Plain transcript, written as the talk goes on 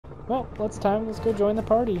Well, it's time. Let's go join the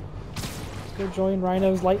party. Let's go join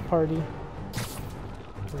Rhino's light party.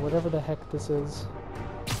 Or whatever the heck this is.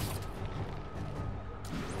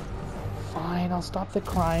 Fine, I'll stop the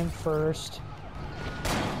crime first.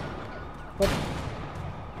 What?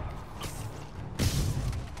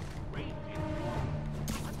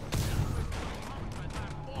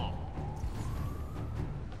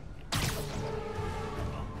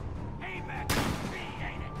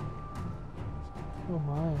 Oh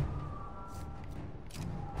my.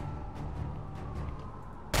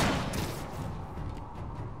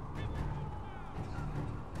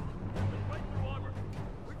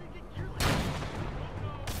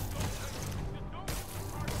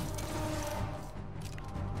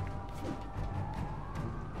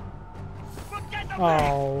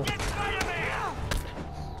 Oh.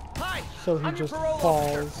 Hi, So he I'm your just parole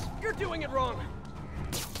falls. officer. You're doing it wrong.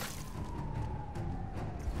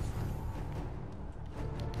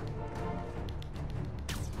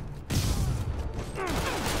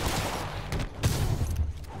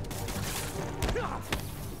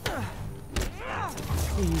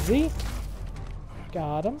 Easy.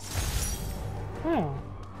 Got him. Wow.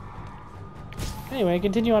 Anyway,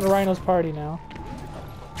 continue on to Rhino's party now.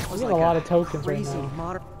 We got a lot of tokens right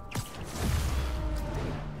now.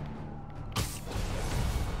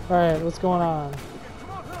 Alright, what's going on?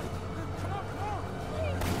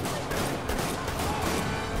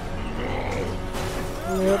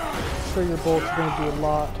 Yep, trigger bolt's going to do a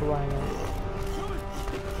lot to Rhino.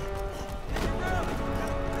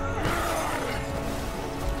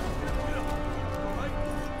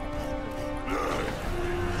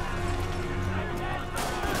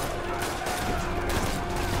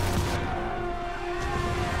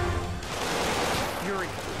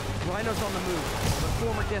 Rhino's on the move. The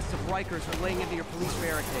former guests of Rikers are laying into your police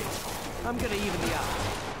barricades. I'm gonna even the odds.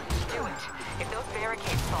 Do it. If those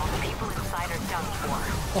barricades fall, the people inside are done for.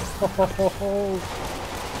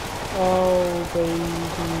 Oh, baby,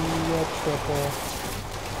 a triple.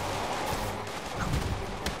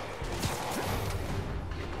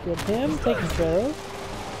 Get him taken care of.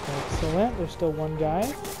 Excellent. There's still one guy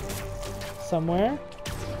somewhere.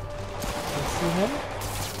 I see him.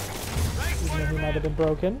 Even though he might have been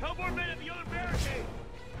broken.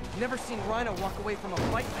 Never seen Rhino walk away from a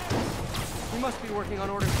fight. We must be working on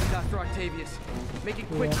orders from Dr. Octavius, making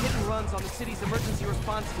quick hit and runs on the city's emergency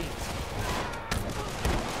response teams.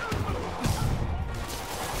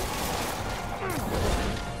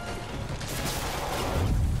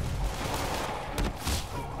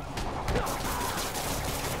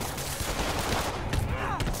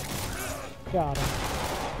 Got him.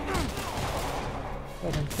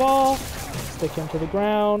 Let him fall. Stick him to the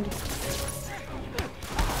ground.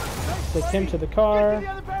 Stick him to the car.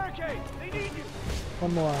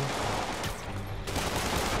 One more.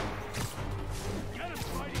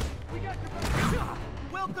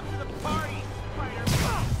 Welcome to the party, Spider.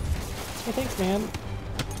 Hey, thanks, man.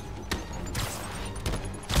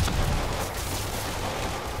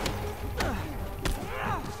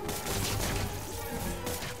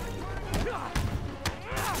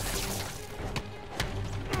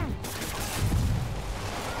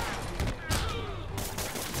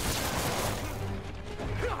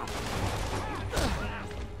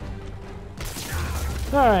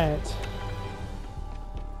 All right.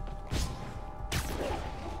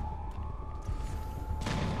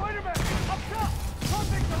 Spider-Man, up top!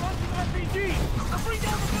 Convicts are launching RPG! I'll bring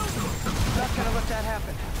down the building! Not gonna let that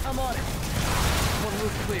happen. I'm on it. One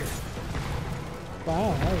roof clear.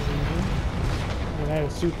 Wow, that was easy. I mean, I had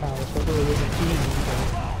a suit power, so it really isn't easy,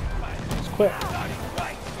 but it's quick.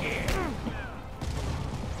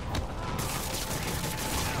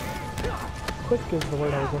 Quick is the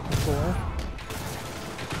word I was looking for.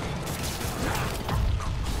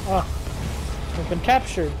 Ah, I've been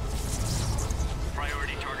captured.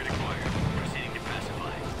 Priority target acquired. Proceeding to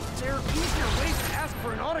pacify. There are easier ways to ask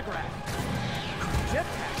for an autograph.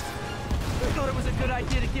 Jetpacks. I thought it was a good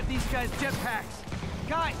idea to give these guys jetpacks.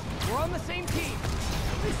 Guys, we're on the same team.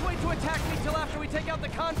 Please wait to attack me till after we take out the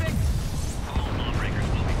convicts. All lawbreakers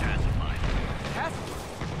will be pacified.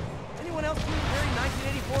 Pacified? Anyone else feeling very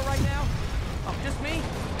 1984 right now? Oh, just me?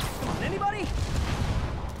 Come on, anybody?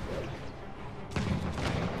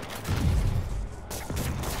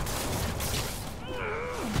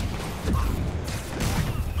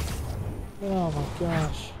 Oh my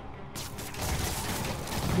gosh.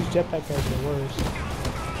 These jetpack guys are the worst.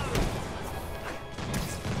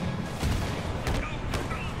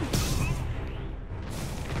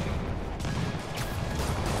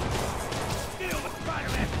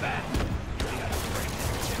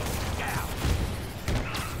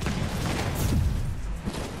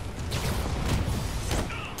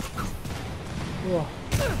 Whoa.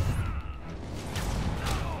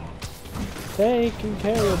 Taking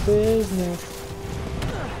care of business.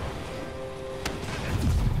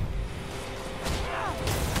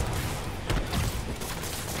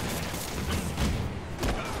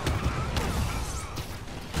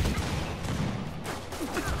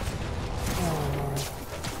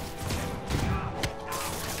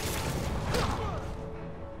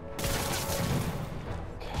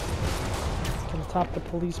 Top the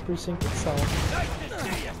police precinct itself. Nice to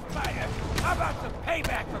see you, Spider. How about some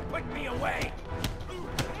payback for putting me away?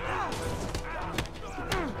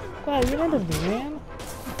 Wow, you remember me, man?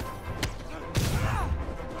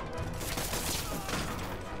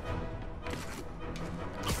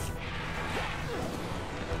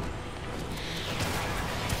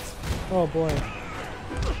 Oh boy.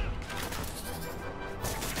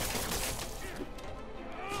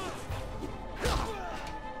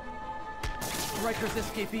 Riker's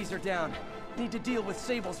escapees are down. Need to deal with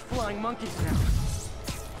Sable's flying monkeys now.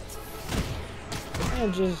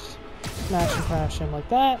 And just smash and crash him like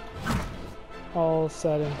that. All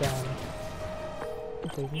said and done.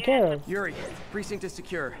 Taken care of. Yuri, precinct is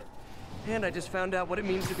secure. And I just found out what it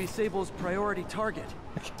means to be Sable's priority target.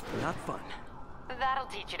 Not fun. That'll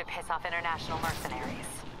teach you to piss off international mercenaries.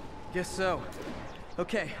 Guess so.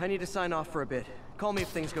 Okay, I need to sign off for a bit. Call me if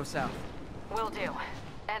things go south. Will do.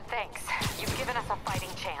 And thanks. You've given us a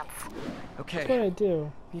fighting chance. Okay. That's what I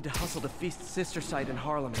do. Need to hustle to Feast's sister site in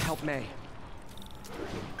Harlem and help May.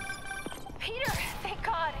 Peter, thank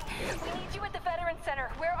God. We need you at the Veteran Center.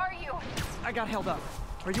 Where are you? I got held up.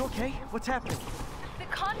 Are you okay? What's happening? The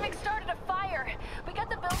convicts started a fire. We got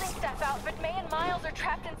the building staff out, but May and Miles are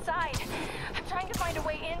trapped inside. I'm trying to find a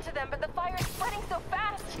way into them, but the fire is spreading so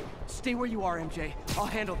fast. Stay where you are, MJ. I'll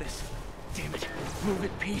handle this. Damn it. Move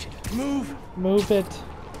it, Pete. Move! Move it.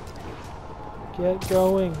 Get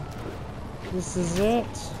going. This is it.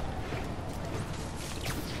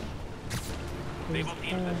 Naval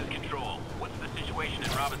team, this is Control. What's the situation in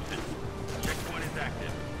Robinson? Checkpoint is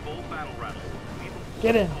active. Full battle rattle.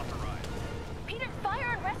 Get in. Authorized. Peter,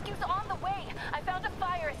 fire and rescue's on the way. I found a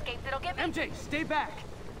fire escape that'll get me... MJ, stay back!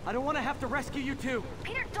 I don't want to have to rescue you too.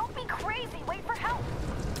 Peter, don't be crazy. Wait for help.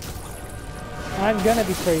 I'm gonna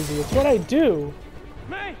be crazy. It's what I do.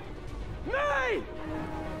 May! May!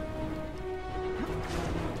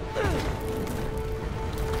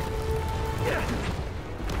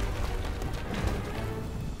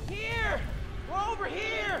 Here! We're over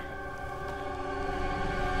here!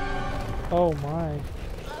 Oh my.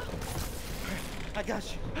 I got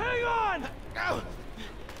you. Hang on! Oh.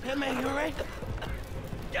 Hey, May, you alright?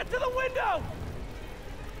 Get to the window!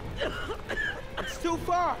 It's too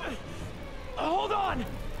far! Hold on!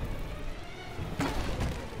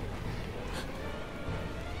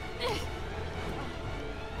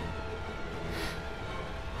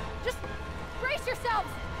 Just brace yourselves.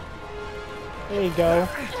 There you go.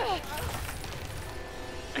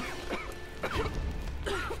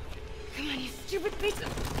 Come on, you stupid piece of...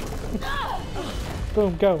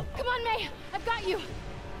 Boom, go. Come on, May. I've got you.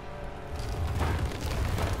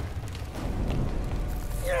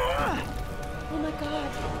 Oh my God.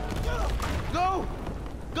 Go!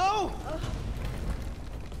 Go!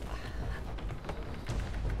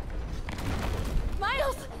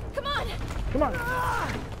 Miles, come on. Come on.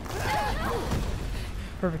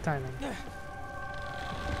 Perfect timing. No.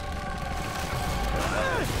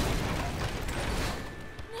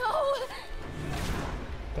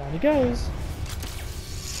 Down he goes.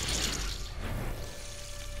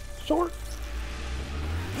 Short.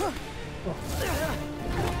 Oh.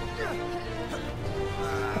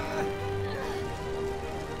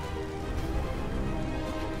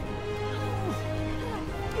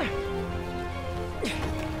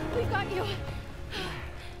 We've got you.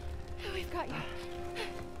 We've got you.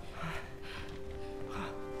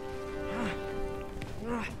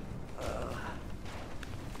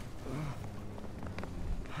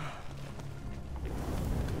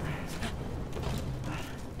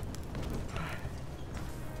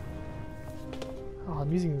 Oh, the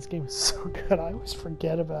music in this game is so good. I always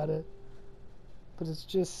forget about it. But it's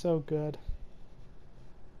just so good.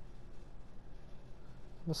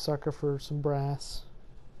 I'm a sucker for some brass.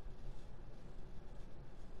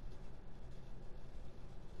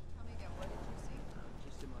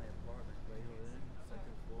 Just in my apartment, right over there,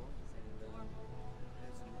 second floor.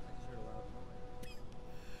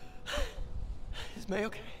 Is May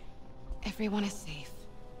okay? Everyone is safe.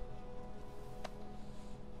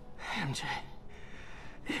 MJ,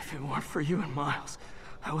 if it weren't for you and Miles,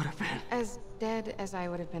 I would have been... As dead as I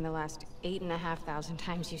would have been the last 8,500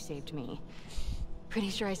 times you saved me. Pretty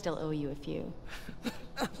sure I still owe you a few.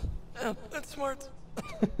 That's smart.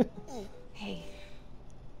 Hey.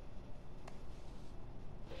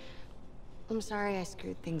 I'm sorry I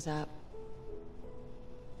screwed things up.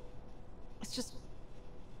 It's just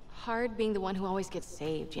hard being the one who always gets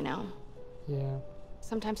saved, you know? Yeah.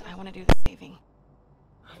 Sometimes I want to do the saving.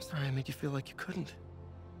 I'm sorry I made you feel like you couldn't.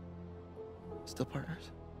 Still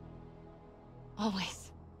partners?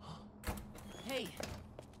 Always. Hey,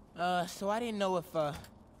 so I didn't know if,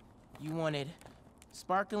 you wanted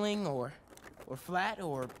sparkling or flat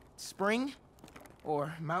or spring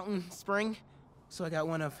or mountain spring, so I got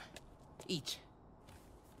one of each.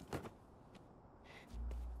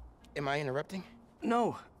 Am I interrupting?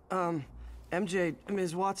 No, MJ,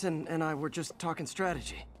 Ms. Watson, and I were just talking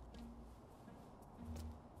strategy.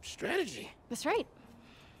 Strategy? That's right.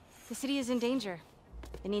 The city is in danger.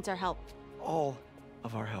 It needs our help. All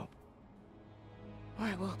of our help. All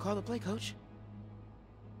right, well, call the play, coach.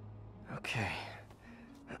 Okay.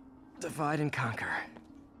 Divide and conquer.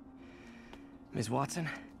 Ms. Watson,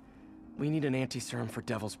 we need an anti-serum for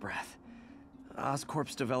Devil's Breath.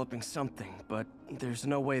 Oscorp's developing something, but there's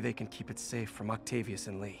no way they can keep it safe from Octavius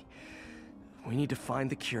and Lee. We need to find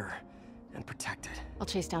the cure and protect it. I'll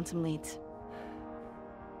chase down some leads.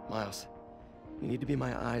 Miles, you need to be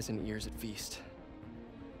my eyes and ears at Feast.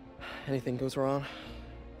 Anything goes wrong,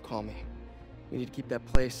 call me. We need to keep that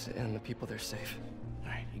place and the people there safe. All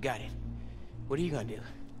right, you got it. What are you gonna do?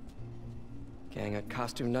 Gang at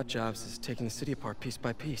Costume Nutjobs is taking the city apart piece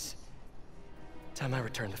by piece. Time I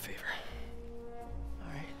return the favor.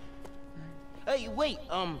 All right. Hey, wait,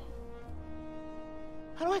 how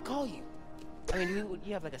do I call you? I mean,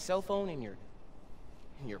 you have like a cell phone in your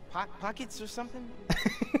pockets or something?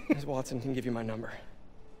 Ms. Watson can give you my number.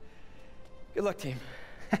 Good luck, team.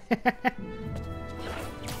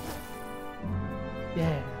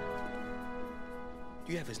 Yeah.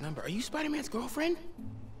 You have his number. Are you Spider-Man's girlfriend?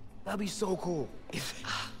 That'd be so cool.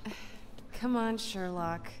 Come on,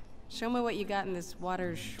 Sherlock. Show me what you got in this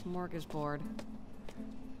water smorgasbord.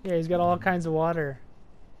 Yeah, he's got all kinds of water.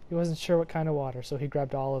 He wasn't sure what kind of water, so he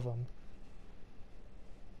grabbed all of them.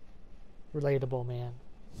 Relatable, man.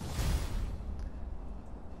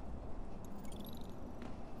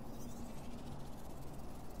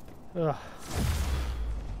 Ugh.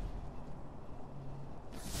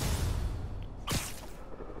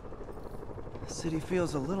 The city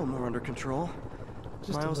feels a little more under control.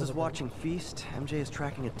 Just a Miles is little bit. watching Feast. MJ is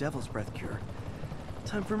tracking a Devil's Breath cure.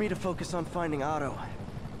 Time for me to focus on finding Otto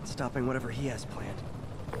and stopping whatever he has planned.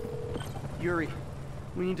 Yuri,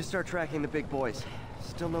 we need to start tracking the big boys.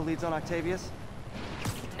 Still no leads on Octavius?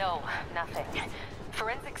 No, nothing.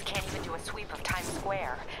 Forensics can't even do a sweep of Times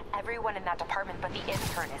Square. Everyone in that department but the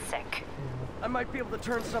intern is sick. I might be able to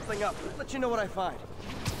turn something up. Let you know what I find.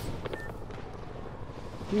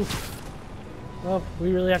 Oof. Well,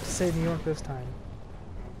 we really have to save New York this time.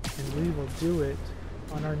 And we will do it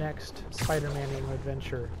on our next Spider-Man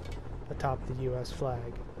adventure atop the US flag.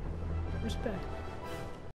 Respect.